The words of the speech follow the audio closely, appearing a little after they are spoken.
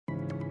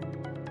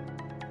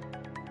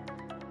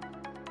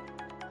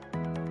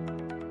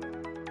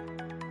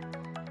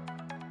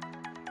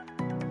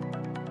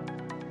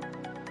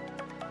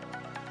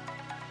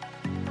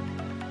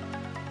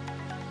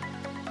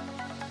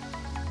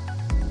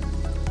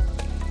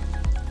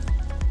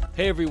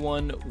Hey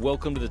everyone,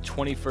 welcome to the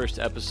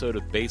 21st episode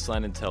of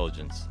Baseline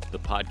Intelligence, the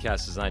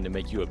podcast designed to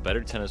make you a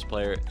better tennis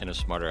player and a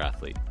smarter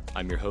athlete.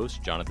 I'm your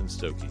host, Jonathan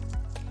Stokey.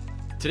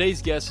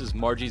 Today's guest is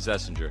Margie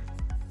Zesinger,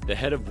 the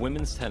head of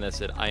women's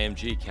tennis at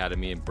IMG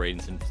Academy in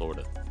Bradenton,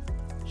 Florida.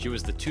 She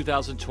was the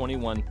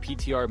 2021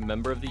 PTR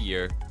Member of the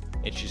Year,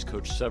 and she's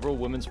coached several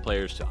women's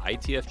players to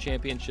ITF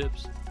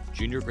championships,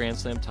 junior Grand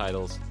Slam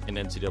titles, and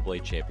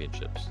NCAA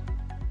championships.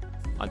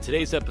 On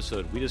today's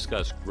episode, we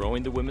discuss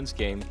growing the women's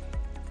game,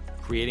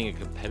 creating a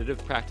competitive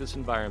practice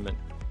environment,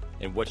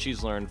 and what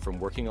she's learned from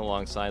working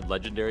alongside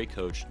legendary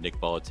coach Nick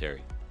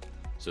Bollettieri.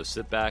 So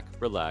sit back,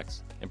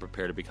 relax, and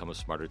prepare to become a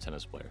smarter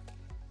tennis player.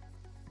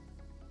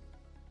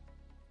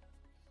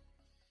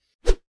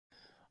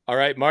 All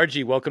right,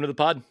 Margie, welcome to the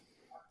pod.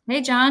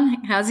 Hey,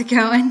 John. How's it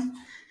going?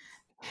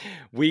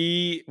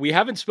 We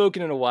haven't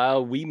spoken in a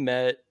while. We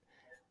met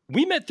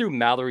through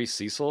Mallory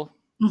Cecil,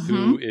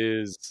 who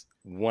is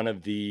one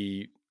of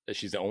the,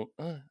 she's the only,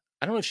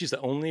 I don't know if she's the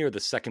only or the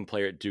second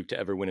player at Duke to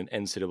ever win an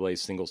NCAA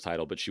singles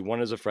title, but she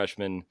won as a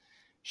freshman.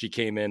 She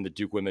came in, the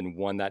Duke women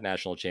won that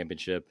national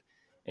championship,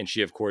 and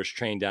she, of course,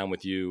 trained down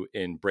with you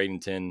in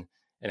Bradenton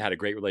and had a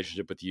great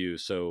relationship with you.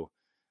 So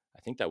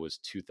I think that was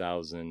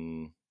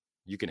 2000.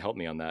 You can help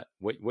me on that.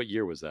 What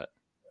year was that?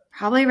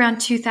 Probably around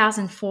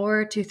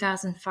 2004,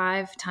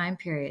 2005 time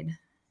period.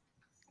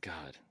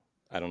 God,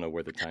 I don't know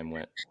where the time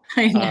went.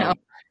 I know.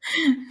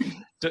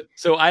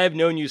 So I have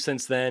known you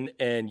since then,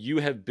 and you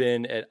have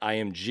been at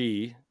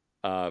IMG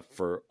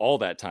for all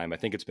that time. I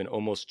think it's been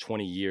almost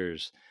 20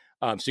 years.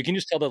 So you can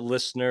just tell the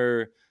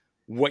listener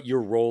what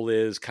your role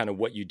is, kind of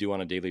what you do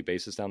on a daily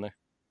basis down there?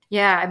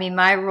 Yeah, I mean,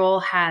 my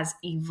role has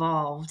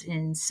evolved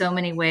in so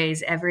many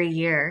ways every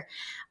year.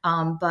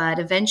 But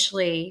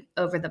eventually,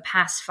 over the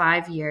past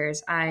 5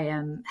 years, I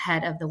am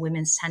head of the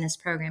women's tennis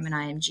program in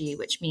IMG,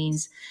 which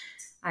means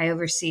I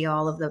oversee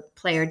all of the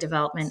player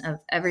development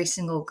of every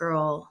single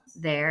girl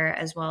there,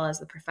 as well as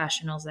the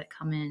professionals that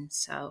come in.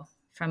 So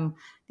from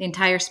the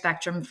entire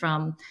spectrum,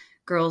 from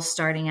girls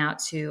starting out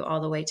to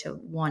all the way to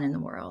one in the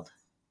world.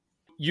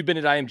 You've been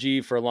at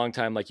IMG for a long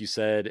time, like you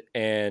said,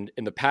 and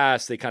in the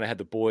past, they kind of had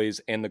the boys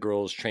and the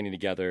girls training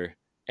together.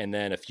 And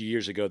then a few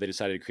years ago, they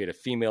decided to create a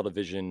female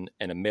division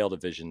and a male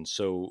division.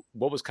 So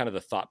what was kind of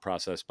the thought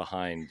process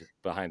behind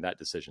that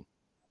decision?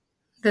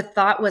 The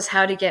thought was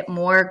how to get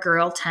more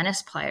girl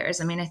tennis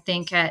players. I mean, I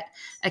think at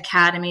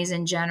academies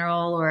in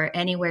general or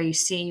anywhere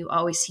you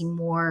always see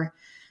more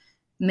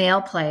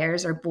male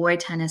players or boy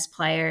tennis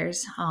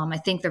players. I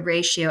think the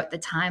ratio at the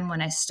time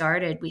when I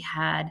started, we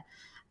had,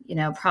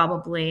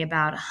 probably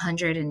about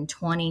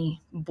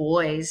 120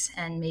 boys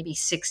and maybe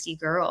 60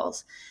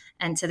 girls.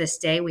 And to this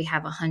day, we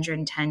have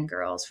 110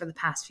 girls for the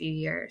past few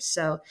years.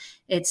 So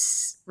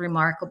it's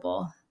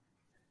remarkable.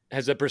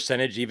 Has that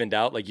percentage evened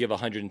out? Like you have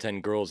 110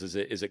 girls. Is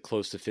it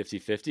close to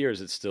 50-50 or is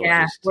it still?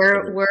 Yeah,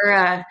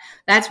 we're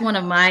that's one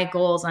of my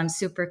goals. I'm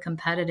super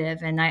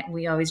competitive and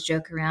we always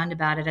joke around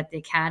about it at the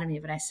academy,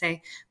 but I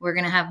say we're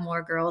going to have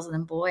more girls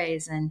than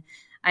boys. And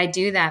I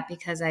do that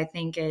because I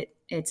think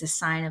it's a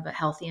sign of a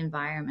healthy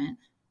environment.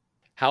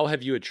 How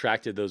have you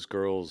attracted those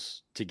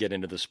girls to get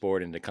into the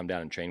sport and to come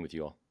down and train with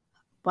you all?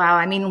 Wow.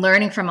 I mean,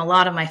 learning from a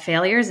lot of my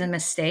failures and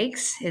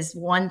mistakes is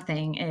one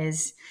thing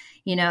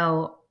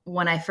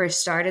when I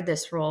first started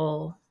this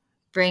role,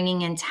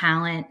 bringing in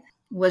talent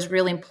was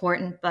really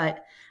important,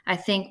 but I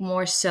think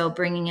more so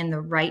bringing in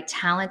the right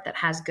talent that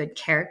has good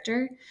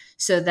character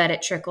so that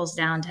it trickles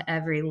down to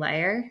every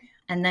layer.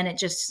 And then it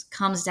just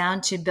comes down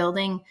to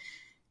building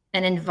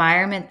an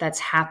environment that's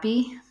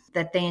happy,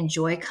 that they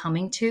enjoy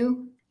coming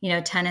to.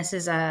 Tennis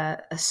is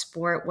a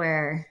sport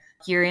where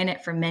you're in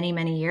it for many,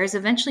 many years.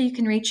 Eventually you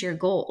can reach your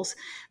goals.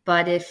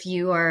 But if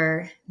you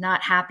are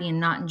not happy and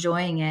not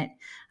enjoying it,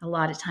 a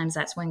lot of times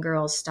that's when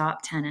girls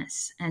stop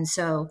tennis. And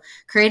so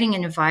creating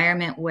an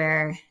environment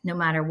where no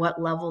matter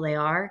what level they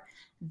are,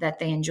 that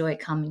they enjoy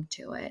coming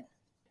to it.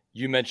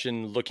 You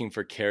mentioned looking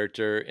for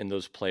character in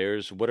those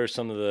players. What are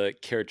some of the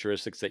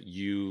characteristics that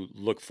you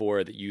look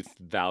for, that you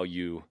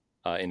value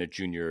in a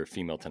junior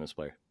female tennis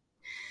player?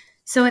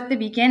 So at the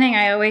beginning,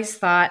 I always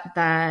thought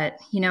that,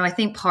 I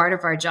think part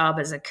of our job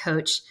as a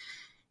coach,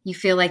 you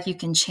feel like you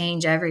can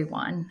change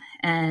everyone.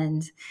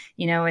 And,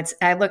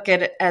 I look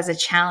at it as a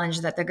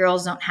challenge that the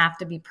girls don't have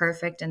to be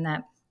perfect and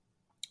that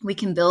we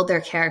can build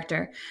their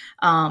character.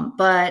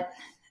 But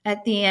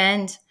at the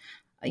end,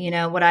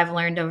 what I've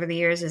learned over the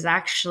years is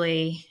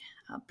actually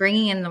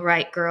bringing in the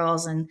right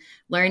girls and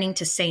learning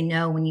to say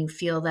no when you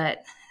feel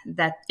that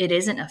it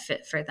isn't a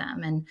fit for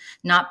them, and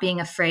not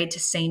being afraid to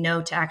say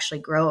no to actually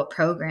grow a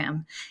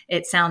program.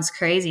 It sounds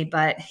crazy,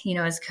 but,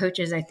 as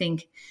coaches, I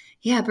think,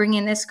 bring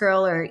in this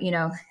girl or,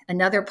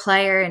 another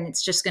player, and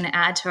it's just going to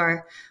add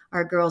to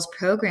our girls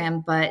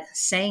program. But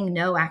saying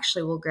no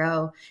actually will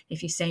grow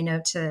if you say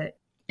no to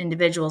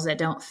individuals that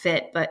don't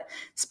fit. But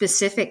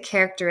specific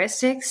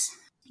characteristics,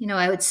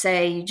 I would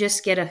say you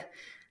just get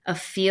a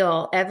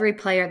feel. Every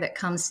player that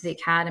comes to the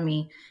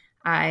academy,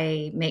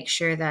 I make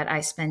sure that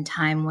I spend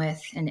time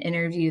with and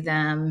interview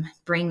them,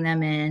 bring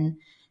them in,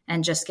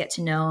 and just get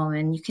to know them.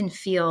 And you can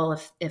feel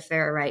if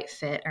they're a right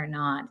fit or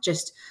not.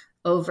 Just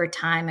over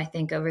time, I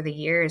think over the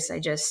years,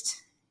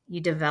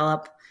 you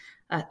develop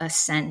a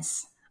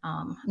sense.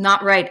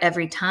 Not right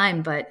every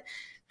time, but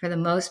for the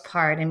most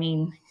part, I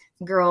mean,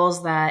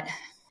 girls that,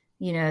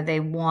 they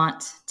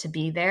want to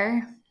be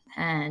there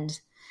and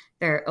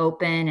they're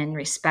open and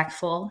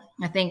respectful.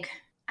 I think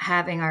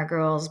having our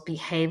girls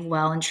behave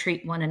well and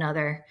treat one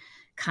another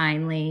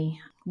kindly.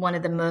 One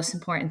of the most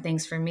important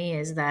things for me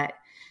is that,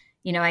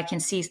 I can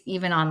see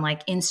even on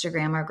like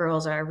Instagram, our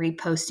girls are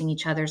reposting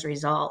each other's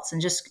results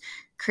and just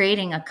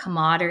creating a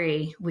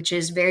camaraderie, which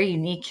is very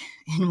unique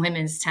in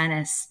women's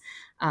tennis,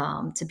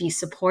 to be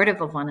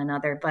supportive of one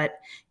another. But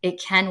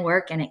it can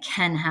work and it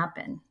can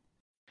happen.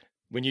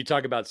 When you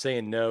talk about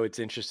saying no, it's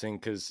interesting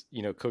because,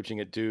 coaching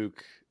at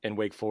Duke and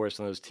Wake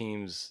Forest on those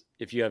teams,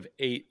 if you have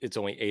 8, it's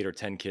only 8 or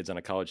 10 kids on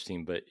a college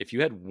team. But if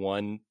you had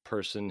one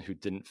person who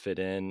didn't fit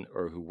in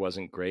or who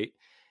wasn't great,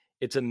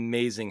 it's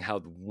amazing how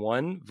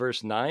 1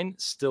 versus 9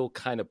 still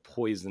kind of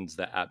poisons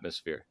the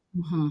atmosphere.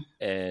 Mm-hmm.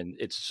 And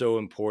it's so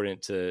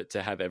important to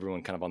have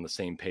everyone kind of on the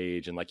same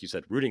page. And like you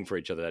said, rooting for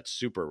each other, that's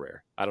super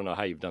rare. I don't know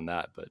how you've done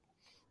that, but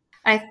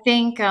I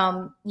think,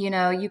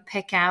 you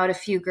pick out a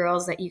few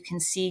girls that you can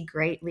see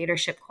great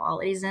leadership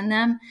qualities in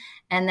them,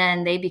 and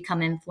then they become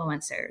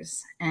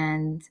influencers.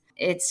 And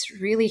it's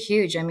really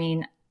huge. I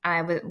mean,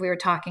 we were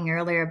talking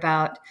earlier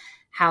about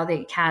how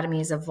the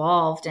academy's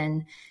evolved.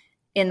 And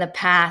in the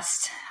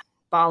past,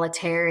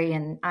 Bolletary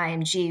and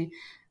IMG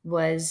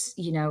was,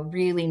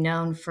 really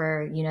known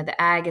for, the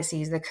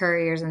Agassiz, the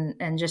Couriers,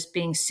 and just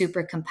being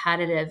super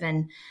competitive.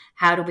 And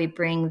how do we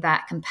bring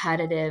that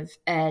competitive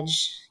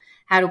edge?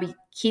 How do we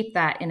keep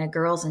that in a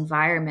girls'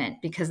 environment?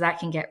 Because that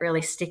can get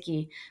really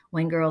sticky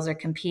when girls are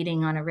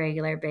competing on a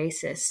regular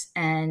basis.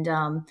 And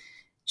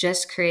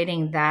just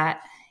creating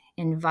that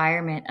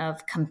environment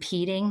of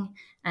competing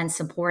and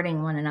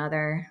supporting one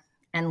another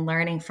and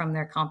learning from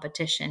their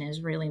competition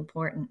is really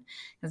important.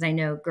 Because I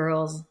know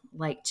girls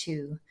like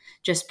to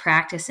just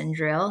practice and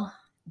drill,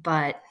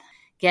 but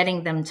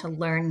getting them to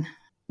learn,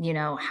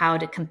 how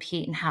to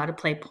compete and how to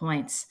play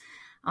points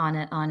on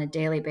a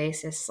daily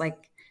basis.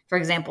 Like, for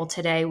example,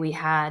 today we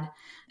had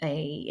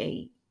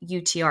a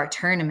UTR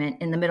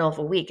tournament in the middle of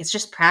a week. It's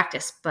just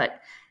practice, but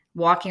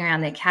walking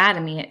around the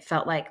academy, it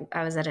felt like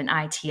I was at an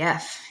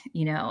ITF,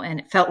 and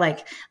it felt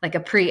like a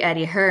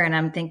pre-Eddie Herr. And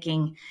I'm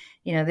thinking,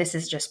 this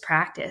is just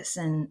practice.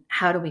 And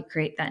how do we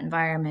create that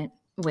environment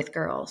with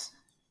girls?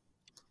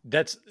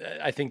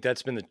 I think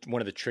that's been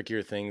one of the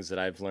trickier things that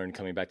I've learned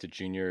coming back to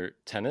junior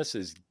tennis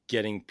is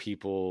getting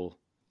people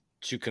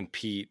to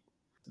compete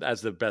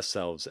as their best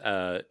selves,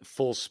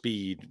 full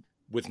speed,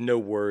 with no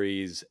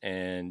worries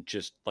and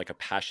just like a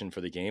passion for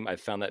the game. I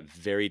found that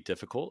very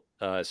difficult,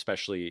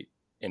 especially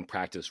in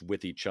practice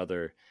with each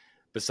other,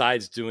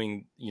 besides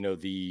doing,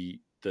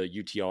 the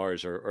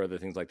UTRs or other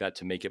things like that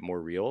to make it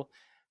more real.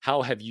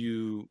 How have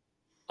you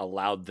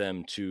allowed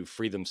them to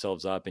free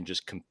themselves up and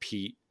just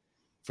compete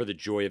for the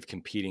joy of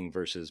competing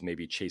versus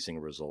maybe chasing a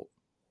result?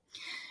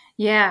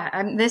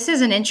 Yeah, this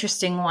is an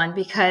interesting one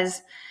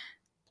because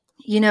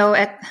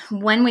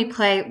when we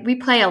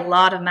play a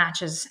lot of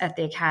matches at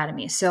the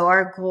academy. So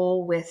our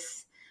goal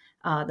with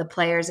the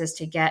players is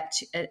to get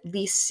to at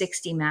least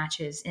 60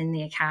 matches in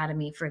the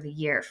academy for the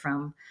year,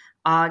 from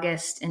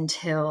August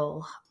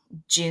until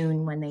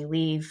June when they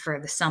leave for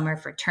the summer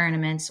for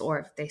tournaments or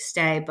if they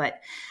stay.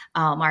 But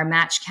our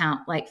match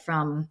count, like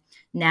from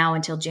now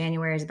until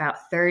January, is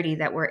about 30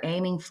 that we're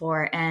aiming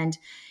for. And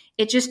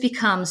it just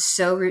becomes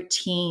so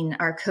routine.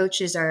 Our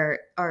coaches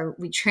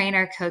we train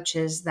our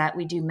coaches that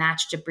we do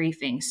match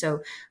debriefing.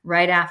 So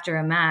right after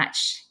a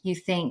match,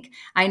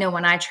 I know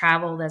when I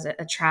traveled as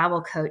a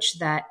travel coach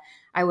that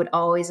I would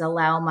always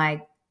allow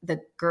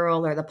the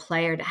girl or the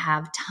player to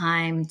have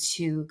time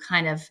to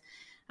kind of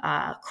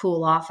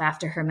cool off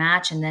after her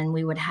match. And then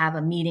we would have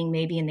a meeting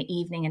maybe in the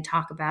evening and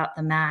talk about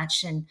the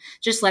match and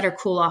just let her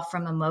cool off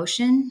from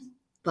emotion.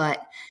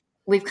 But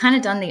we've kind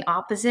of done the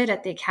opposite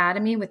at the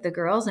academy with the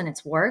girls, and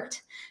it's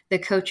worked. The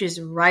coaches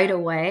right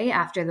away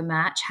after the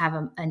match have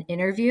an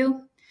interview.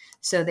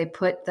 So they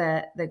put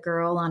the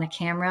girl on a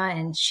camera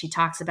and she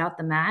talks about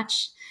the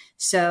match.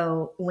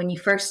 So when you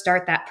first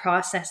start that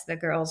process, the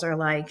girls are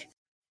like,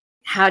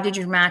 how did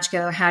your match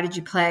go? How did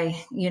you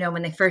play?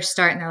 When they first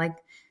start, and they're like,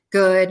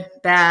 good,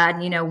 bad,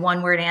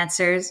 one word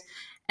answers.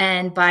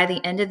 And by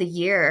the end of the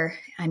year,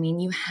 I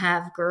mean, you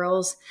have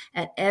girls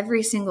at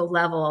every single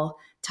level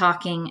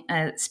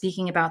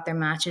speaking about their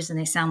matches, and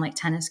they sound like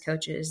tennis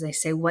coaches. They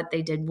say what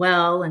they did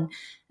well, and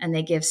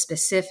they give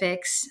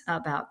specifics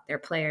about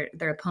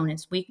their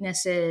opponent's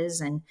weaknesses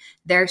and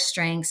their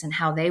strengths and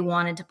how they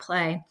wanted to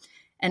play.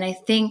 And I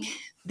think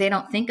they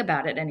don't think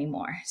about it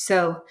anymore.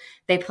 So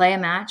they play a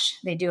match,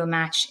 they do a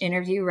match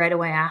interview right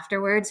away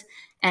afterwards,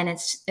 and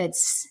it's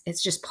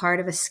just part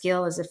of a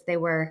skill, as if they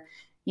were,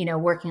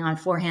 working on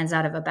forehands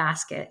out of a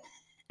basket,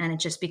 and it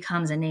just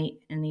becomes innate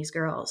in these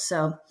girls.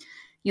 So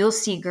you'll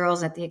see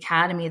girls at the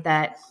academy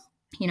that,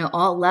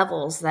 all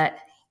levels, that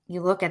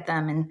you look at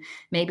them and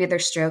maybe their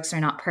strokes are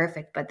not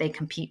perfect, but they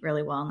compete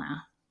really well now.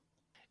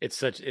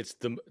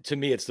 To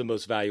me, it's the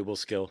most valuable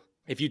skill.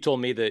 If you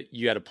told me that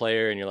you had a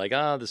player and you're like,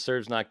 the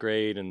serve's not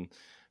great and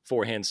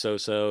forehand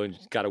so-so and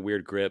got a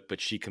weird grip,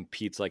 but she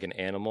competes like an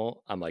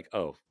animal, I'm like,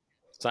 oh,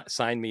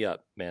 sign me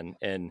up, man.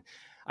 And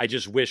I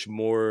just wish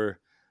more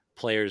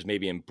players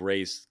maybe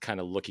embrace kind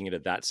of looking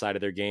at that side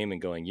of their game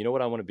and going, you know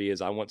what I want to be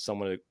is I want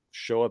someone to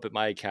show up at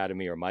my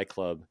academy or my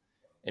club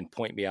and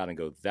point me out and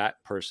go,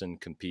 that person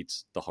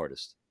competes the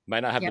hardest.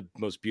 Might not have Yep.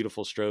 the most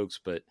beautiful strokes,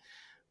 but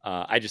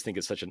I just think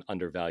it's such an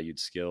undervalued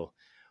skill.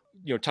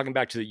 Talking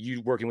back to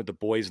you working with the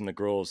boys and the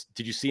girls,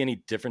 did you see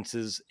any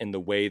differences in the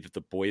way that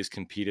the boys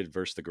competed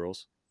versus the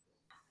girls?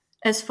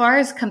 As far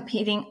as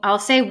competing, I'll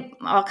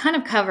kind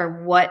of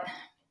cover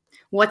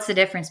what's the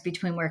difference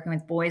between working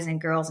with boys and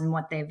girls and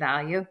what they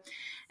value.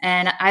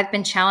 And I've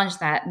been challenged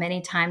that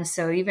many times.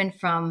 So even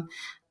from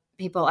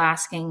people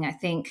asking, I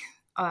think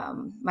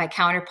my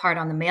counterpart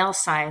on the male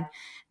side,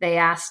 they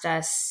asked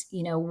us,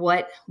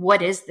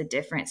 what is the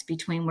difference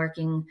between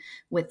working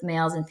with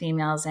males and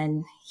females?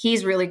 And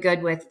he's really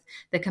good with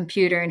the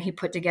computer, and he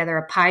put together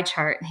a pie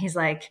chart. And he's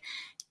like,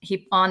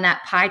 on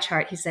that pie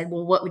chart, he said,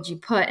 well, what would you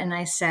put? And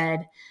I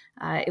said,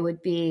 it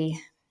would be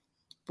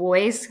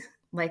boys,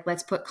 like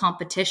let's put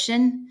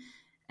competition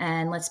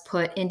and let's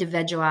put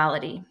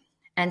individuality.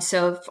 And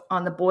so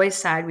on the boys'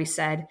 side, we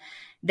said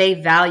they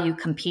value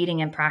competing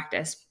in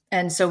practice.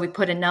 And so we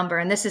put a number,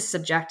 and this is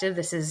subjective.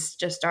 This is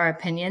just our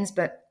opinions,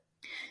 but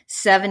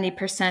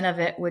 70% of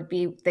it would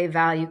be they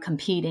value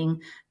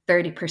competing,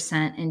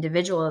 30%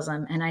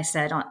 individualism. And I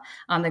said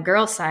on the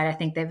girls' side, I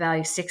think they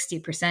value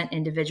 60%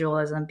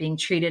 individualism, being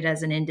treated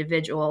as an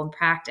individual in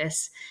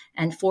practice,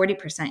 and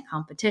 40%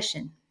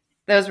 competition.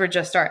 Those were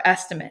just our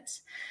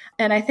estimates.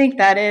 And I think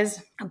that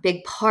is a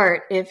big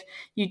part. If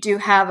you do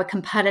have a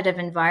competitive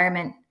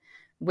environment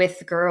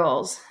with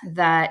girls,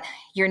 that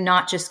you're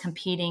not just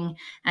competing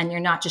and you're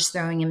not just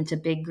throwing them into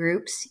big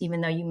groups, even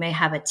though you may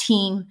have a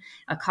team,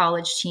 a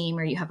college team,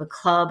 or you have a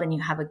club and you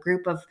have a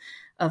group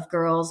of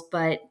girls,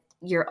 but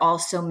you're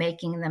also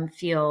making them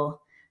feel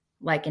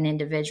like an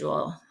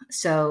individual.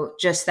 So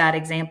just that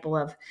example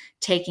of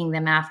taking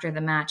them after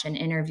the match and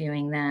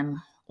interviewing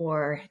them,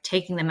 or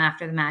taking them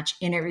after the match,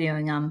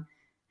 interviewing them,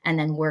 and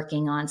then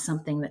working on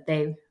something that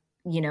they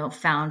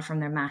found from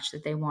their match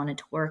that they wanted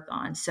to work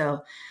on.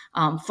 So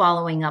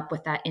following up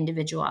with that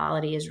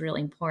individuality is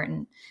really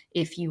important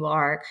if you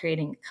are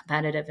creating a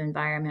competitive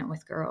environment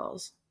with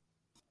girls.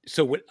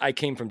 So I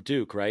came from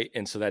Duke, right?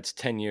 And so that's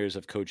 10 years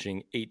of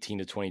coaching 18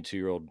 to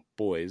 22-year-old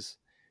boys.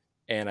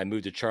 And I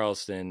moved to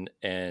Charleston,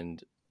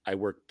 and I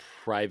worked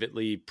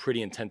privately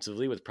pretty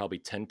intensively with probably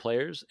 10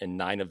 players, and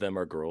 9 of them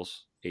are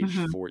girls, age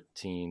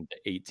 14 to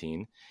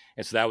 18.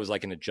 And so that was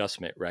like an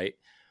adjustment, right?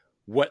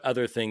 What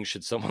other things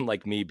should someone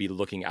like me be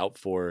looking out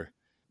for?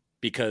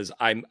 Because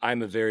I'm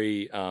a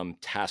very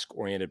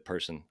task-oriented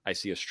person. I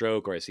see a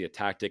stroke or I see a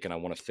tactic and I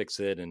want to fix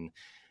it. And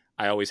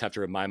I always have to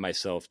remind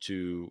myself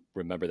to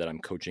remember that I'm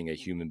coaching a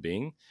human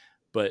being.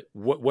 But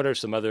what are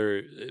some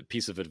other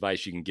piece of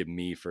advice you can give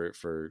me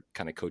for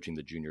kind of coaching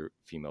the junior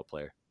female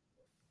player?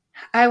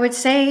 I would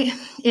say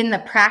in the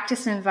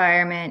practice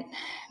environment,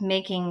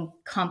 making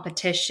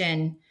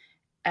competition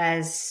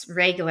as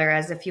regular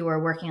as if you were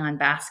working on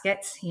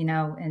baskets,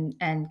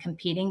 and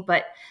competing.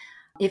 But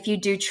if you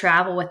do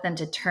travel with them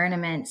to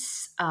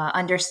tournaments,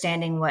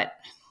 understanding what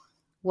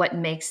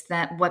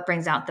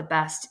brings out the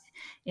best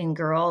in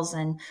girls.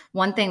 And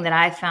one thing that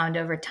I found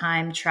over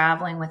time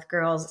traveling with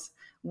girls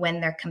when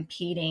they're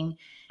competing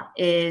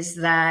is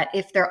that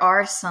if there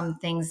are some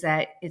things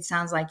that it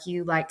sounds like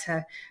you like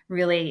to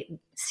really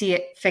see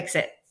it, fix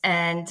it.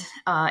 And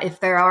if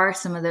there are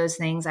some of those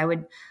things, I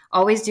would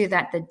always do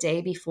that the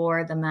day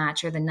before the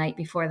match or the night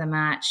before the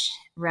match,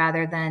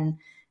 rather than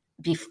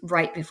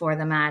right before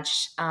the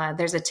match.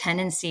 There's a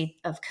tendency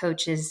of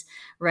coaches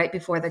right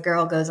before the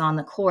girl goes on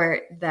the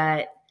court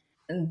that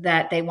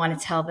they want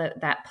to tell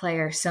that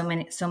player so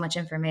much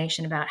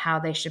information about how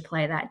they should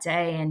play that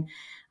day. And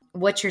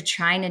what you're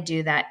trying to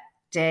do that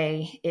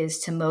day is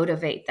to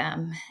motivate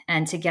them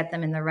and to get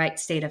them in the right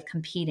state of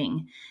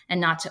competing, and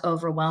not to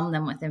overwhelm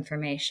them with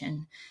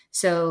information.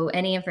 So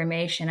any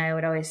information, I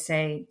would always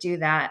say, do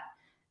that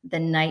the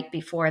night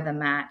before the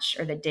match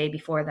or the day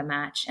before the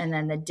match. And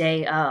then the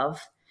day of,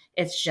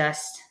 it's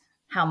just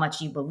how much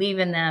you believe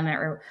in them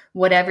or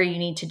whatever you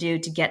need to do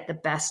to get the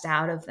best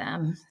out of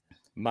them.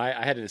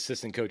 I had an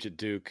assistant coach at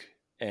Duke,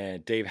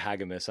 and Dave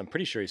Hagamis, I'm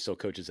pretty sure he still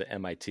coaches at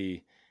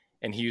MIT.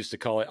 And he used to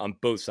call it, on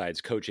both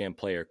sides, coach and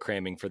player,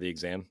 cramming for the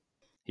exam.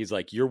 He's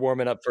like, you're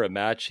warming up for a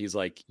match. He's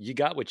like, you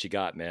got what you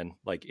got, man.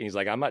 Like, he's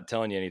like, I'm not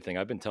telling you anything.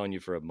 I've been telling you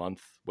for a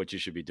month what you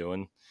should be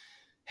doing.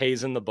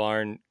 Hayes in the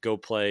barn, go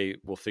play.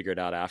 We'll figure it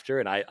out after.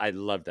 And I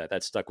love that.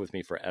 That stuck with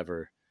me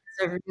forever.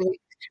 So really,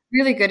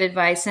 really good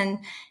advice. And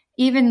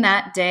even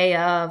that day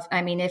of,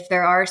 I mean, if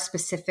there are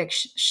specific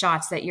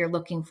shots that you're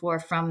looking for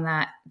from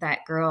that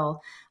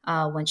girl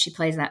when she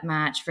plays that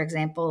match, for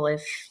example,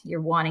 if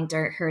you're wanting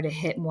her to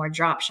hit more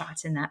drop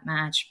shots in that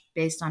match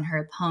based on her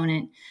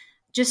opponent,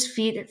 just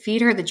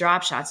feed her the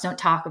drop shots. Don't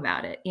talk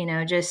about it,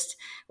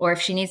 or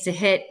if she needs to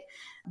hit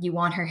You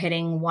want her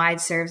hitting wide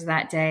serves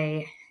that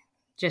day,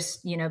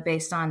 just,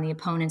 based on the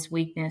opponent's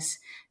weakness.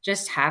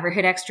 Just have her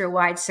hit extra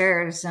wide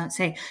serves. Don't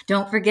say,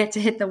 don't forget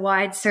to hit the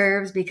wide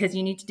serves because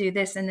you need to do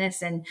this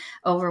and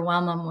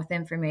overwhelm them with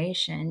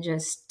information.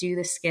 Just do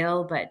the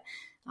skill. But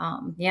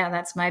yeah,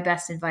 that's my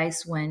best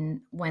advice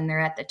when they're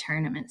at the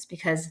tournaments,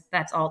 because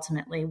that's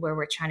ultimately where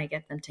we're trying to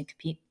get them to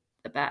compete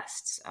the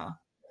best.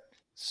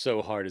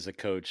 So hard as a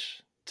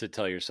coach to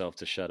tell yourself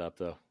to shut up,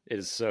 though.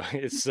 It's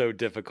so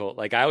difficult.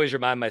 Like, I always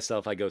remind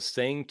myself, I go,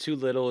 saying too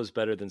little is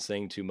better than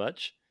saying too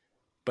much.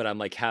 But I'm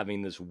like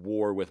having this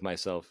war with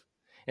myself.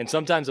 And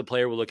sometimes a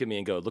player will look at me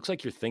and go, it looks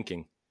like you're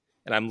thinking.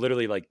 And I'm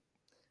literally like,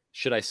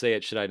 should I say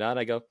it? Should I not?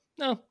 I go,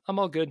 no, I'm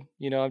all good.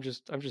 I'm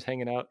just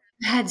hanging out.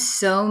 I had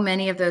so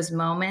many of those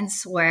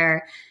moments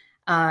where,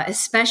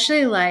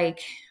 especially like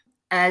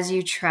as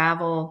you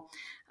travel,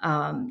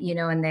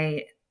 and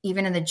they,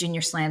 even in the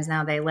junior slams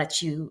now, they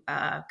let you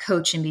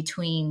coach in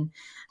between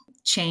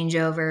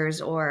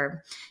changeovers,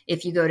 or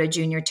if you go to a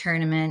junior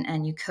tournament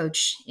and you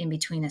coach in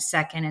between a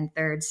second and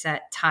third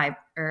set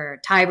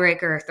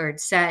tiebreaker or third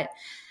set,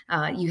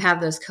 you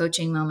have those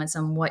coaching moments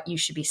on what you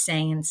should be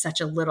saying in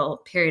such a little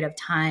period of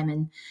time.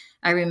 And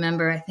I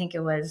remember, I think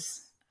it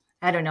was,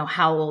 I don't know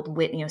how old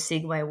Whitney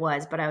Osigwe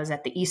was, but I was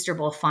at the Easter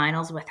Bowl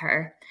finals with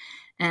her.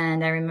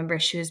 And I remember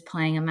she was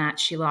playing a match.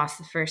 She lost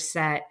the first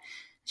set.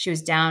 She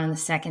was down in the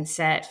second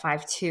set,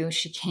 5-2.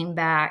 She came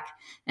back,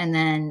 and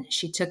then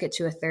she took it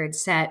to a third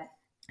set.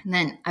 And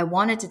then I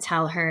wanted to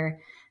tell her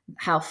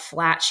how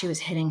flat she was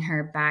hitting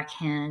her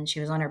backhand.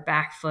 She was on her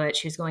back foot.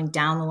 She was going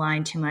down the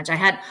line too much. I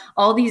had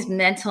all these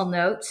mental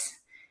notes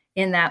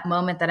in that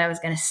moment that I was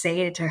going to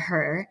say it to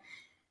her.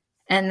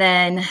 And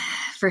then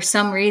for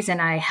some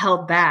reason I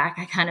held back.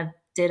 I kind of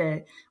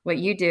did what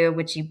you do,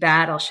 which you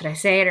battle. Should I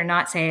say it or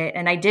not say it?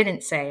 And I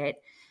didn't say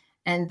it.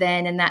 And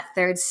then in that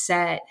third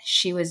set,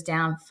 she was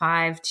down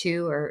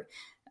 5-2, or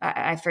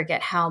I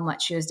forget how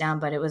much she was down,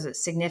 but it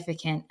was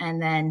significant.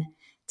 And then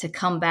to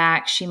come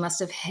back, she must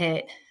have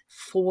hit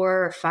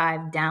 4 or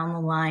 5 down the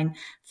line,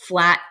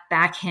 flat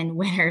backhand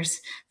winners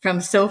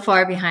from so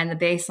far behind the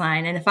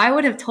baseline. And if I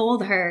would have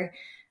told her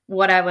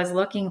what I was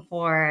looking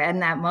for in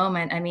that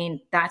moment, I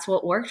mean, that's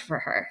what worked for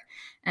her.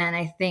 And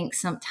I think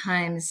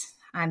sometimes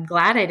I'm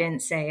glad I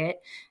didn't say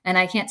it. And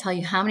I can't tell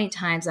you how many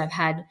times I've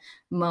had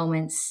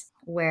moments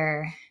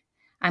where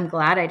I'm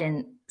glad I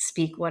didn't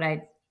speak what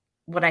I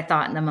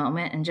thought in the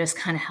moment, and just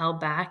kind of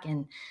held back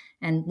and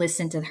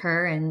listened to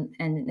her. And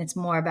it's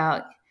more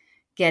about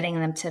getting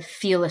them to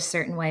feel a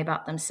certain way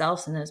about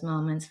themselves in those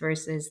moments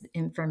versus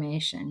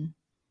information.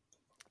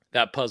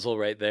 That puzzle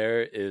right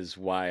there is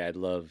why I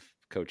love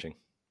coaching.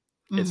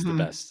 It's the Mm-hmm.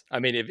 best. I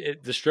mean,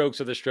 if the strokes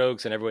are the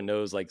strokes and everyone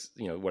knows, like,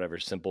 whatever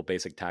simple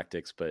basic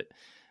tactics, but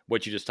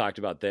what you just talked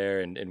about there,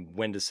 and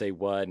when to say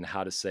what and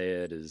how to say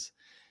it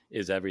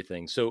is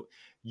everything. So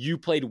you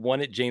played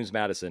one at James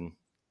Madison.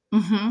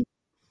 Mm-hmm.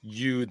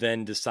 You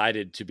then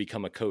decided to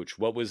become a coach.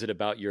 What was it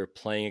about your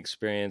playing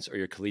experience or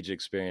your collegiate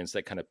experience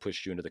that kind of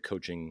pushed you into the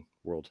coaching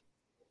world?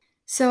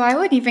 So I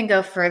would even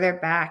go further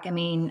back. I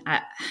mean,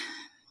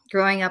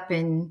 growing up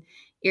in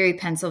Erie,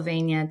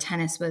 Pennsylvania,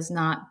 tennis was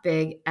not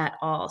big at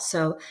all.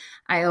 So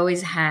I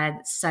always had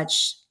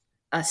such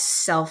a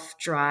self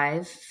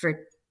drive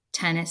for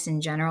tennis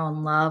in general,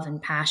 and love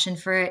and passion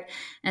for it.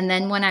 And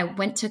then when I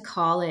went to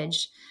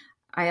college,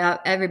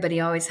 everybody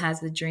always has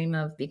the dream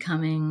of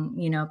becoming,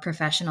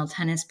 professional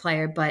tennis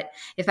player. But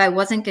if I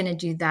wasn't going to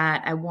do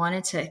that, I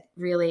wanted to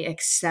really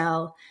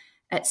excel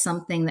at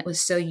something that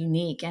was so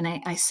unique. And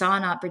I saw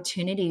an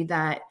opportunity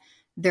that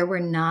there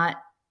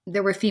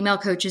were female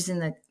coaches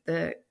in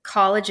the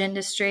college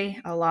industry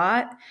a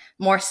lot,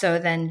 more so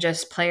than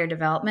just player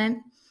development.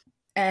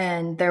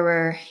 And there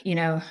were,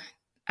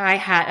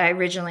 I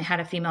originally had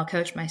a female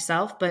coach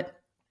myself,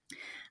 but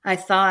I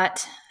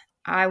thought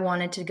I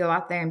wanted to go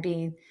out there and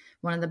be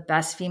one of the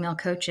best female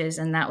coaches.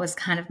 And that was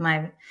kind of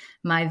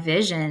my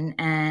vision.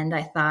 And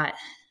I thought,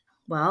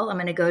 well, I'm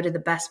going to go to the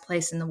best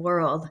place in the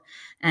world.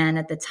 And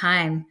at the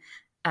time,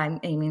 I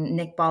mean,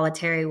 Nick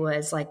Bollettieri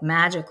was like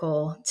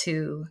magical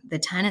to the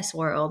tennis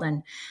world.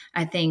 And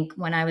I think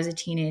when I was a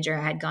teenager,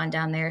 I had gone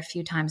down there a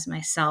few times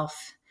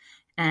myself,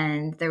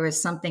 and there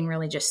was something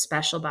really just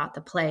special about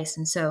the place.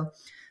 And so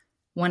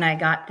when I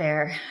got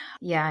there,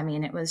 yeah, I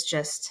mean, it was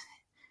just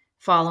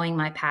following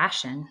my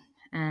passion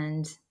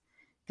and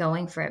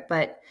going for it.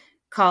 But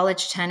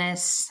college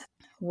tennis,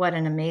 what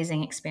an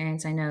amazing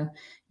experience. I know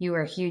you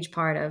were a huge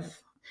part of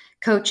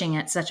coaching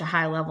at such a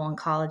high level in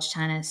college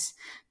tennis,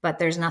 but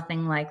there's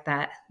nothing like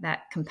that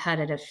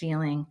competitive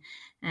feeling,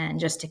 and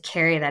just to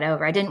carry that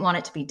over. I didn't want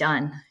it to be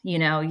done.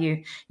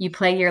 You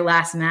play your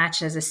last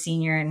match as a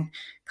senior in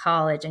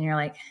college and you're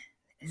like,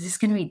 is this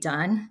going to be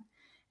done?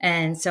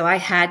 And so I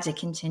had to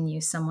continue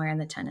somewhere in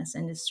the tennis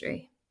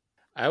industry.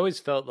 I always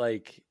felt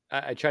like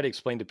I try to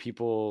explain to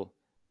people,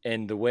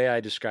 and the way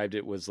I described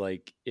it was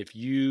like, if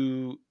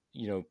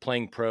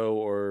playing pro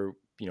or,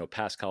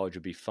 past college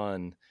would be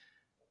fun,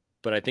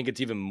 but I think it's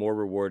even more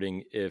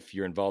rewarding if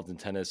you're involved in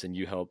tennis and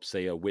you help,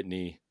 say, a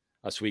Whitney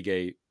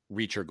Oswego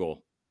reach her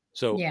goal.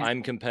 So Yeah.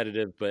 I'm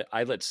competitive, but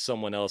I let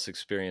someone else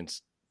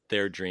experience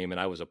their dream and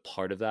I was a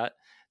part of that.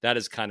 That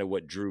is kind of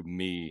what drew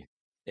me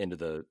into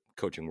the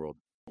coaching world.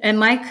 And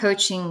my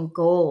coaching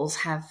goals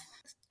have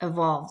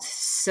evolved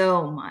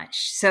so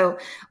much. So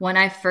when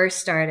I first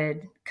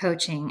started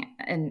coaching,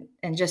 and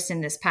just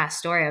in this past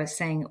story, I was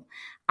saying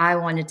I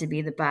wanted to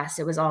be the best.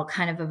 It was all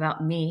kind of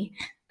about me.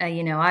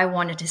 I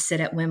wanted to sit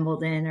at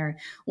Wimbledon or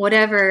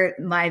whatever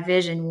my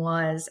vision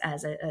was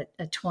as a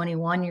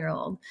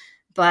 21-year-old.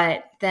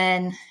 But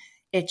then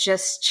it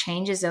just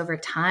changes over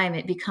time.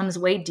 It becomes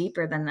way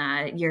deeper than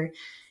that.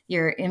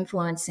 You're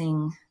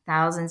influencing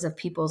thousands of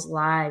people's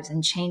lives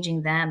and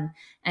changing them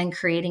and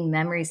creating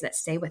memories that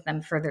stay with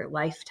them for their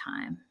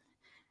lifetime.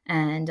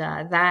 And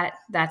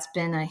that's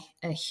been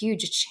a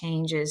huge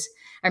change. Is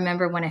I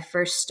remember when I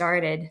first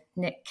started,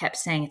 Nick kept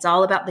saying, it's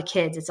all about the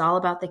kids. It's all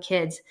about the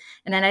kids.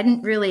 And then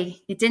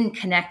it didn't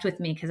connect with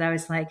me because I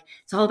was like,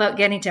 it's all about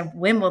getting to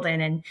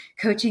Wimbledon and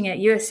coaching at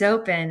US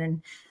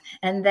Open.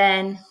 And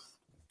then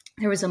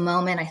there was a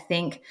moment, I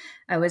think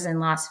I was in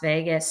Las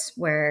Vegas,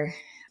 where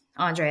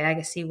Andre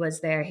Agassi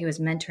was there. He was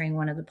mentoring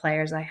one of the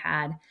players I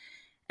had.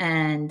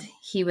 And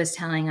he was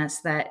telling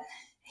us that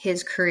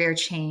his career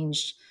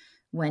changed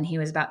when he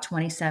was about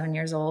 27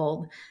 years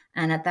old.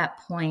 And at that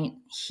point,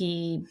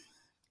 he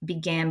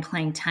began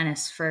playing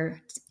tennis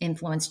for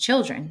influence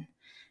children.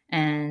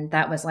 And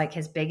that was like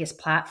his biggest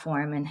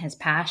platform and his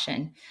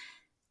passion.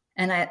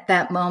 And at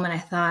that moment, I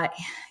thought,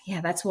 yeah,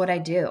 that's what I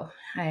do.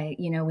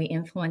 We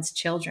influence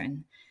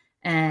children.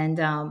 And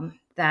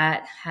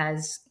that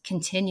has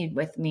continued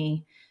with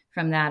me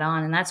from that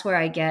on. And that's where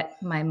I get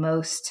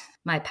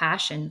my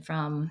passion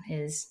from,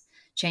 is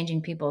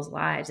changing people's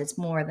lives. It's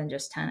more than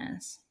just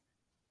tennis.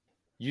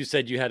 You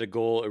said you had a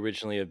goal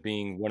originally of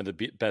being one of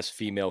the best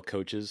female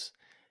coaches,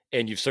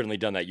 and you've certainly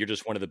done that. You're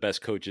just one of the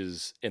best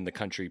coaches in the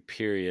country,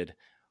 period.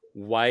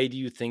 Why do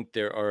you think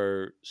there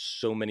are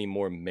so many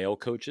more male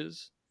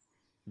coaches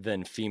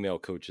than female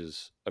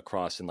coaches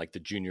across in like the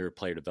junior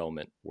player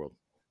development world?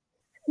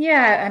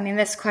 Yeah, I mean,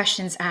 this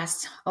question's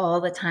asked all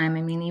the time.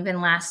 I mean,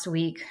 even last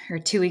week or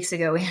 2 weeks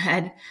ago, we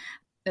had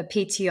a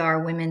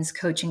PTR women's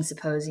coaching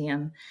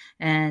symposium.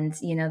 And,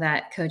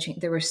 that coaching,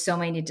 there were so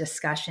many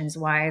discussions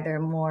why there are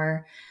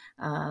more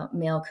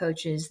male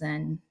coaches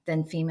than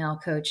female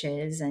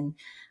coaches. And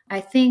I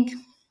think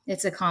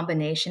it's a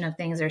combination of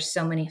things. There's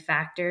so many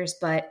factors,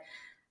 but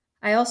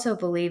I also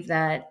believe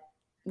that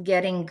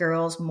getting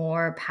girls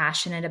more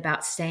passionate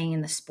about staying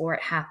in the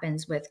sport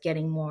happens with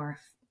getting more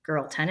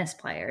girl tennis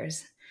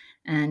players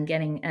and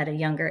getting at a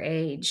younger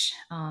age,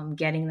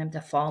 getting them to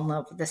fall in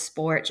love with the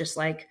sport just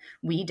like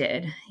we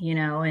did,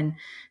 and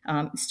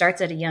it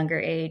starts at a younger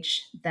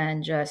age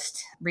than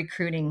just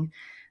recruiting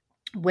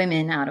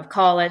women out of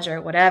college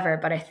or whatever.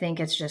 But I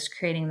think it's just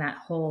creating that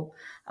whole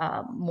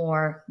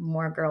more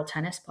girl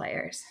tennis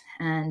players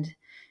and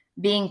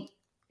being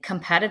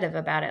competitive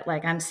about it.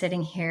 Like I'm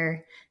sitting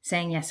here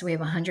saying, yes, we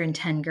have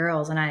 110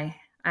 girls, and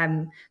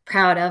I'm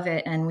proud of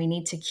it. And we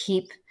need to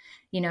keep,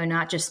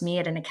 not just me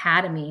at an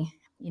academy,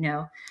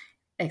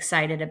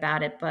 excited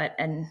about it, but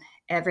and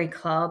every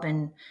club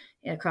and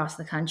across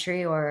the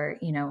country, or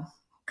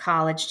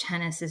college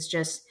tennis is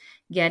just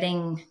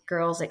getting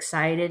girls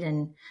excited.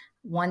 And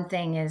one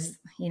thing is,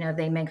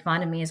 they make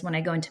fun of me is when I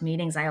go into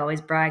meetings, I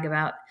always brag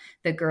about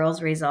the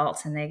girls'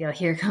 results, and they go,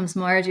 here comes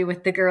Margie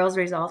with the girls'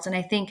 results. And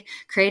I think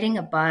creating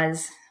a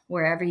buzz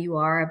wherever you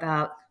are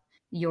about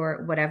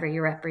whatever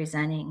you're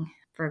representing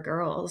for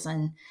girls.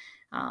 And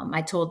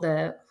I told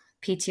the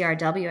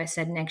PTRW, I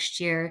said,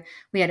 next year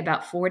we had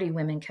about 40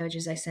 women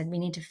coaches. I said, we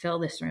need to fill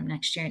this room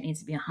next year. It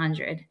needs to be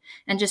 100.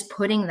 And just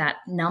putting that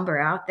number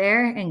out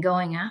there and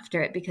going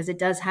after it, because it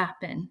does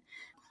happen.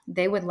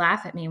 They would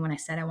laugh at me when I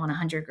said I want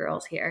 100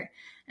 girls here.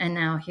 And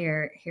now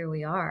here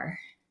we are.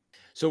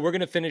 So we're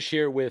going to finish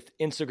here with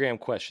Instagram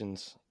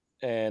questions.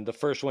 And the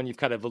first one, you've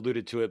kind of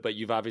alluded to it, but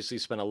you've obviously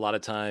spent a lot of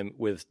time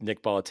with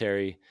Nick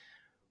Bollettieri.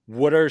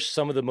 What are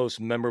some of the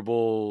most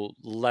memorable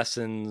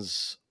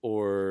lessons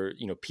or,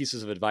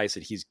 pieces of advice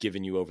that he's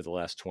given you over the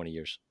last 20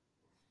 years?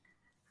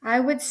 I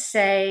would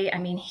say, I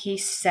mean, he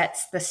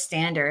sets the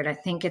standard. I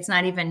think it's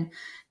not even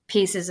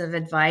pieces of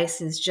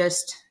advice, it's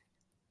just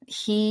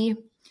he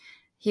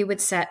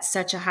would set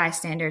such a high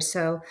standard.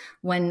 So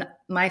when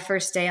my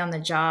first day on the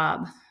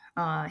job,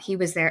 he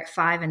was there at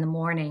 5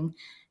 a.m.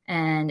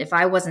 And if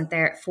I wasn't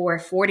there at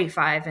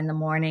 4:45 in the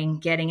morning,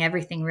 getting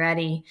everything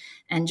ready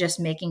and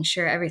just making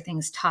sure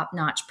everything's top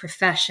notch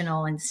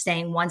professional and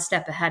staying one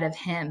step ahead of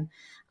him,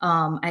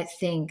 I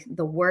think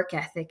the work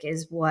ethic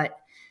is what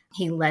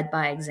he led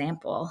by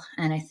example.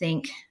 And I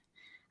think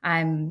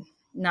I'm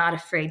not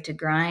afraid to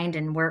grind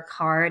and work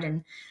hard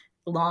and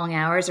long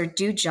hours or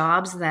do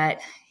jobs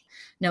that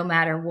no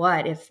matter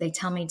what, if they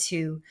tell me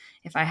to,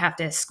 if I have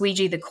to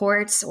squeegee the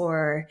courts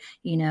or,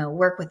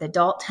 work with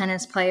adult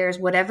tennis players,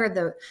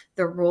 whatever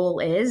the role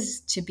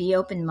is, to be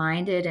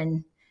open-minded.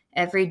 And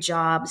every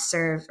job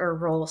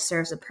role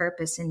serves a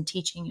purpose in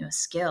teaching you a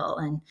skill.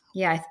 And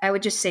yeah, I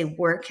would just say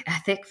work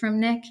ethic from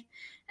Nick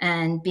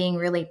and being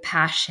really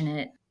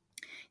passionate.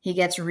 He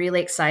gets really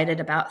excited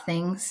about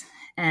things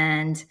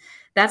And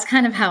that's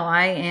kind of how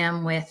I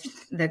am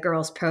with the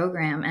girls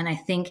program. And I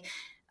think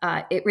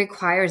it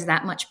requires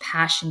that much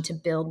passion to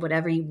build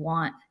whatever you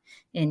want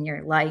in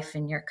your life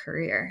and your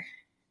career.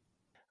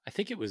 I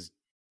think it was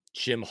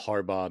Jim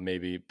Harbaugh,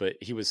 maybe, but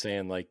he was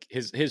saying like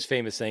his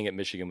famous saying at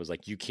Michigan was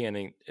like, "You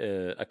can't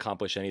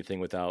accomplish anything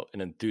without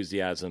an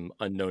enthusiasm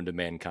unknown to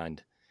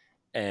mankind."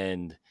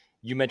 And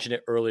you mentioned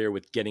it earlier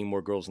with getting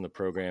more girls in the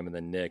program, and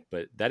then Nick,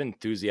 but that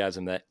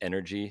enthusiasm, that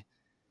energy,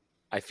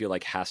 I feel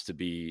like has to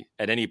be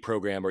at any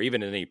program or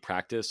even in any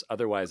practice.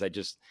 Otherwise,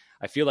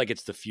 I feel like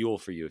it's the fuel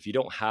for you. If you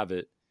don't have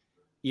it,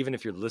 even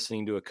if you're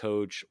listening to a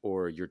coach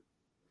or you're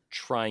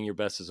trying your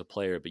best as a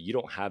player, but you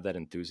don't have that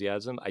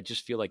enthusiasm, I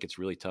just feel like it's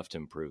really tough to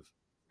improve.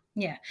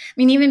 Yeah. I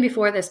mean, even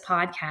before this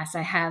podcast,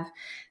 I have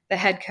the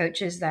head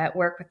coaches that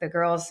work with the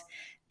girls.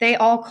 They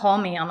all call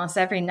me almost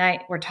every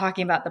night. We're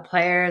talking about the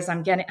players.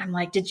 I'm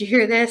like, did you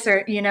hear this?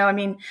 Or, I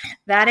mean,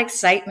 that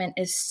excitement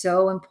is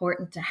so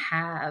important to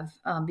have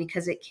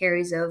because it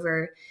carries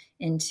over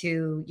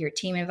into your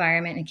team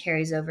environment and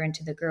carries over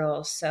into the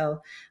girls.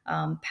 So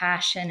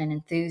passion and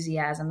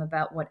enthusiasm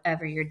about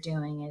whatever you're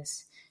doing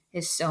is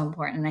so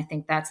important. And I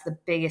think that's the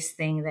biggest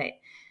thing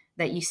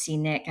that you see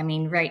Nick. I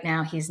mean, right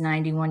now he's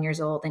 91 years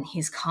old and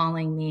he's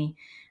calling me,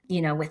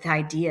 with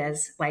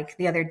ideas. Like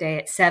the other day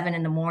at 7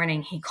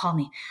 a.m, he called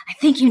me, I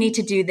think you need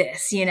to do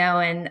this,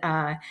 and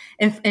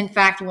in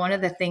fact, one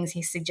of the things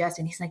he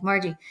suggested, he's like,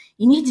 Margie,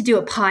 you need to do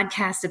a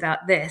podcast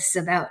about this,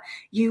 about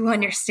you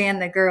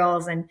understand the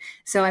girls. And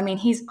so, I mean,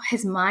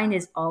 his mind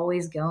is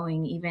always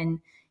going,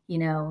 even,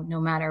 no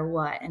matter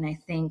what. And I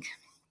think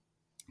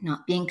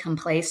not being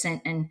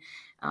complacent and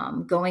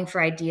going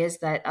for ideas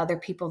that other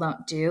people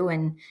don't do,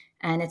 and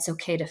it's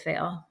okay to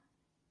fail.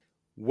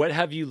 What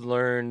have you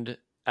learned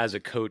as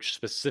a coach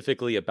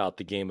specifically about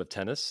the game of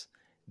tennis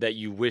that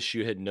you wish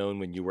you had known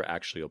when you were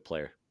actually a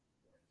player?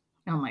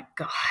 Oh my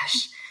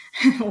gosh,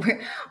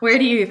 where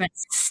do you even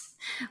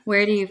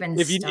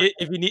If you start?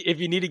 if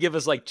you need to give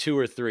us like two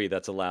or three,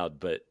 that's allowed.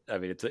 But I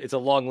mean, it's a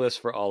long list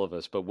for all of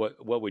us. But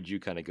what would you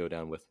kind of go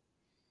down with?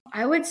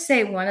 I would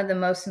say one of the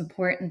most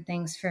important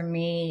things for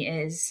me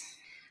is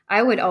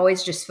I would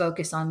always just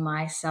focus on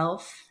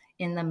myself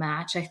in the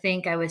match. I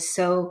think I was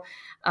so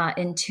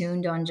in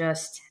tuned on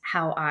just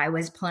how I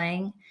was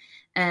playing,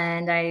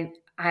 and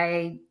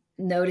I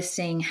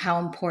noticing how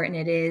important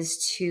it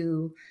is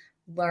to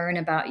learn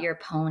about your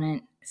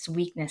opponent's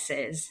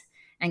weaknesses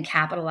and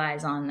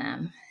capitalize on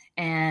them.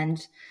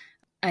 And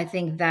I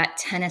think that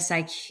tennis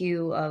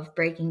IQ of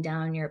breaking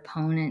down your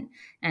opponent,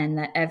 and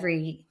that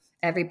every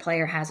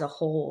player has a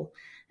hole,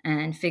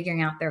 and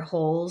figuring out their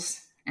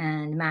holes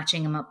and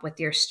matching them up with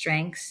your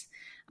strengths.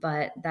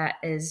 But that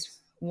is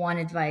one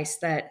advice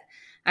that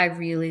I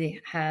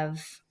really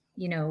have,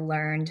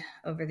 learned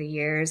over the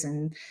years.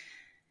 And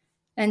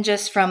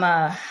just from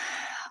I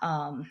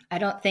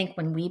don't think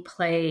when we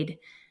played,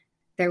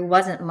 there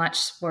wasn't much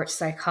sports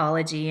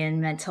psychology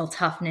and mental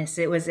toughness.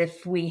 It was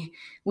if we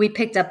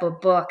picked up a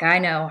book. I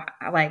know,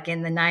 like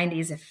in the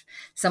 90s, if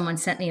someone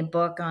sent me a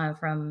book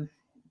from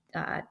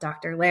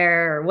Dr.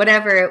 Lair or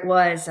whatever it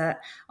was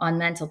on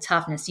mental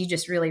toughness, you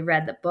just really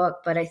read the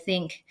book. But I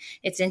think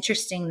it's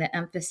interesting the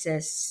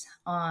emphasis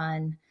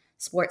on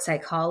sports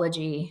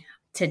psychology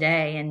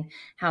today, and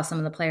how some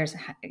of the players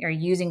are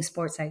using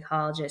sports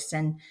psychologists,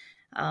 and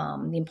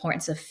the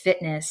importance of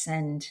fitness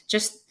and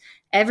just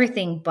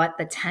everything but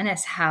the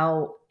tennis,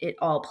 how it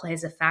all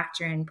plays a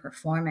factor in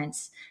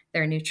performance,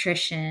 their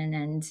nutrition,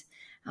 and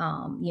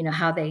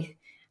how they,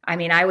 I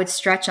mean, I would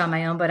stretch on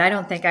my own, but I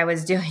don't think I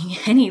was doing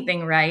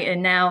anything right.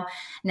 And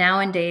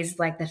nowadays,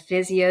 like the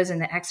physios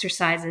and the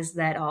exercises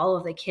that all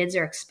of the kids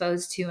are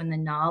exposed to, and the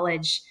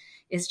knowledge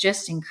is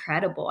just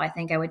incredible. I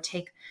think I would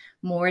take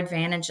more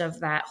advantage of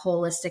that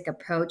holistic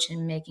approach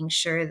and making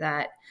sure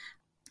that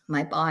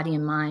my body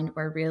and mind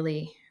were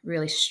really,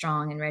 really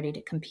strong and ready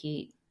to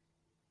compete.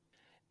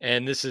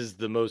 And this is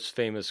the most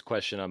famous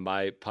question on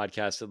my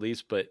podcast, at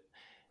least.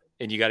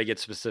 And you got to get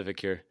specific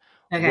here.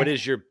 Okay.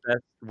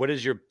 What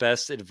is your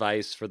best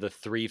advice for the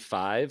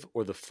 3-5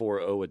 or the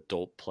 4-0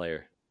 adult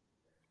player?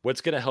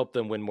 What's going to help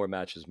them win more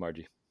matches,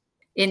 Margie?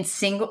 In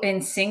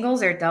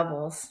singles or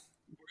doubles?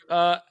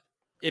 Uh,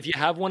 if you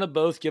have one of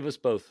both, give us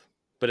both.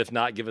 But if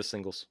not, give us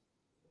singles.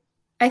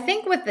 I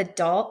think with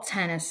adult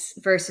tennis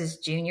versus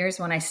juniors,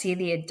 when I see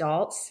the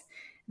adults,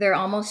 they're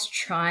almost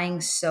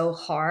trying so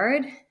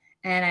hard.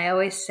 And I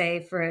always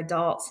say for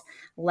adults,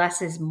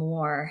 less is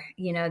more.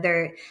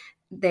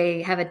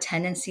 They have a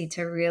tendency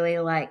to really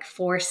like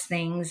force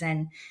things,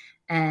 and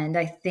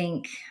I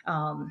think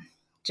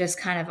just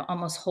kind of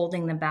almost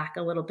holding them back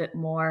a little bit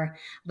more.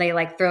 They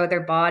like throw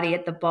their body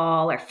at the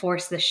ball or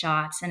force the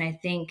shots, and I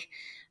think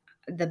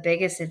the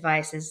biggest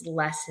advice is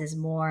less is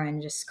more,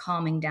 and just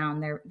calming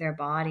down their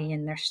body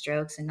and their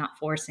strokes and not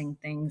forcing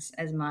things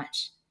as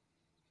much.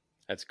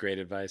 That's great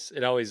advice.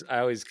 I always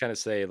kind of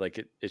say like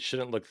it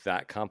shouldn't look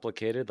that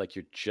complicated. Like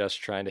you're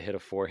just trying to hit a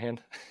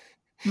forehand.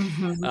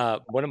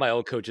 Mm-hmm. One of my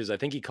old coaches, I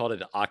think he called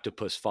it an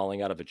octopus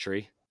falling out of a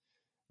tree.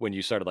 when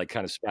you started like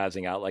kind of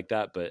spazzing out like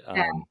that. But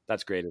Yeah.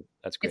 that's great.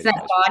 That's great It's that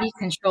advice. body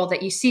control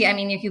that you see. I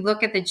mean, if you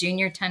look at the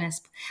junior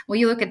tennis, well,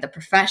 you look at the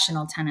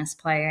professional tennis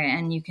player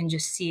and you can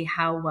just see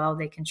how well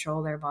they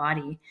control their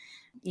body,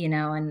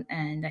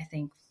 and I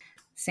think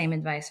same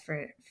advice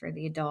for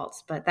the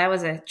adults. But that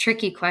was a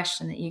tricky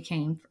question that you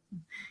came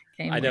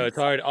I know with. it's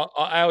hard.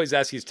 I always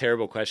ask these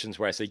terrible questions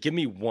where I say, give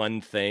me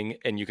one thing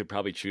and you could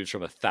probably choose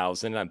from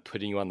 1,000. I'm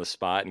putting you on the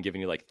spot and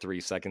giving you like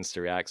 3 seconds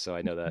to react. So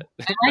I know that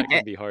that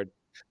can be hard.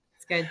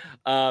 It's good.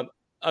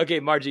 Okay,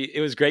 Margie, it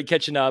was great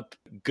catching up.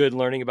 Good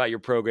learning about your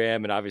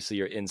program and obviously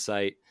your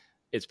insight.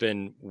 It's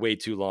been way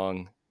too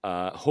long.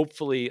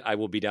 Hopefully I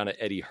will be down at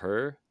Eddie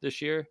Herr this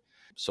year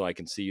so I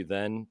can see you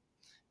then.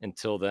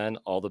 Until then,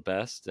 all the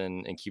best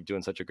and keep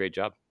doing such a great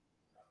job.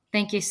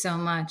 Thank you so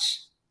much.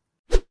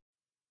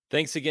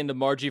 Thanks again to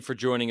Margie for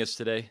joining us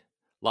today.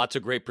 Lots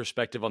of great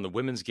perspective on the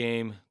women's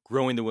game,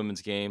 growing the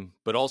women's game,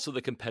 but also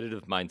the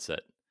competitive mindset.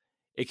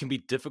 It can be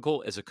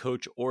difficult as a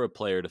coach or a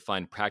player to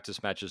find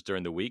practice matches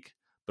during the week,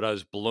 but I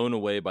was blown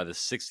away by the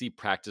 60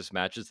 practice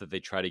matches that they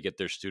try to get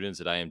their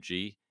students at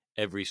IMG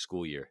every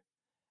school year.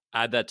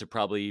 Add that to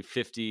probably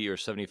 50 or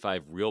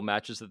 75 real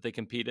matches that they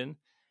compete in,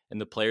 and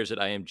the players at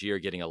IMG are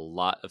getting a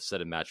lot of set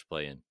and match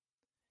play in.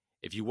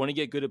 If you want to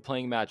get good at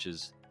playing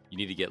matches, you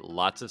need to get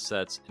lots of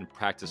sets and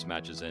practice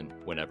matches in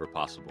whenever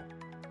possible.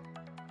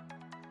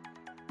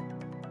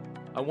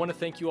 I want to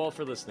thank you all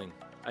for listening.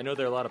 I know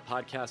there are a lot of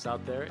podcasts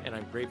out there, and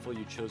I'm grateful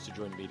you chose to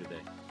join me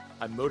today.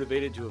 I'm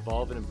motivated to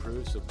evolve and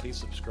improve, so please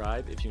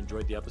subscribe if you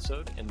enjoyed the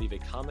episode and leave a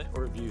comment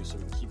or review so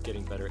we can keep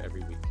getting better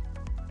every week.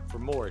 For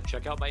more,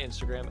 check out my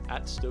Instagram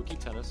at Stokey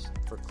Tennis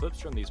for clips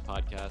from these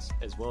podcasts,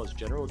 as well as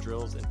general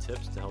drills and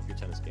tips to help your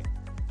tennis game.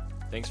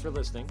 Thanks for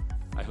listening.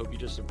 I hope you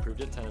just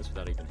improved at tennis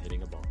without even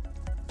hitting a ball.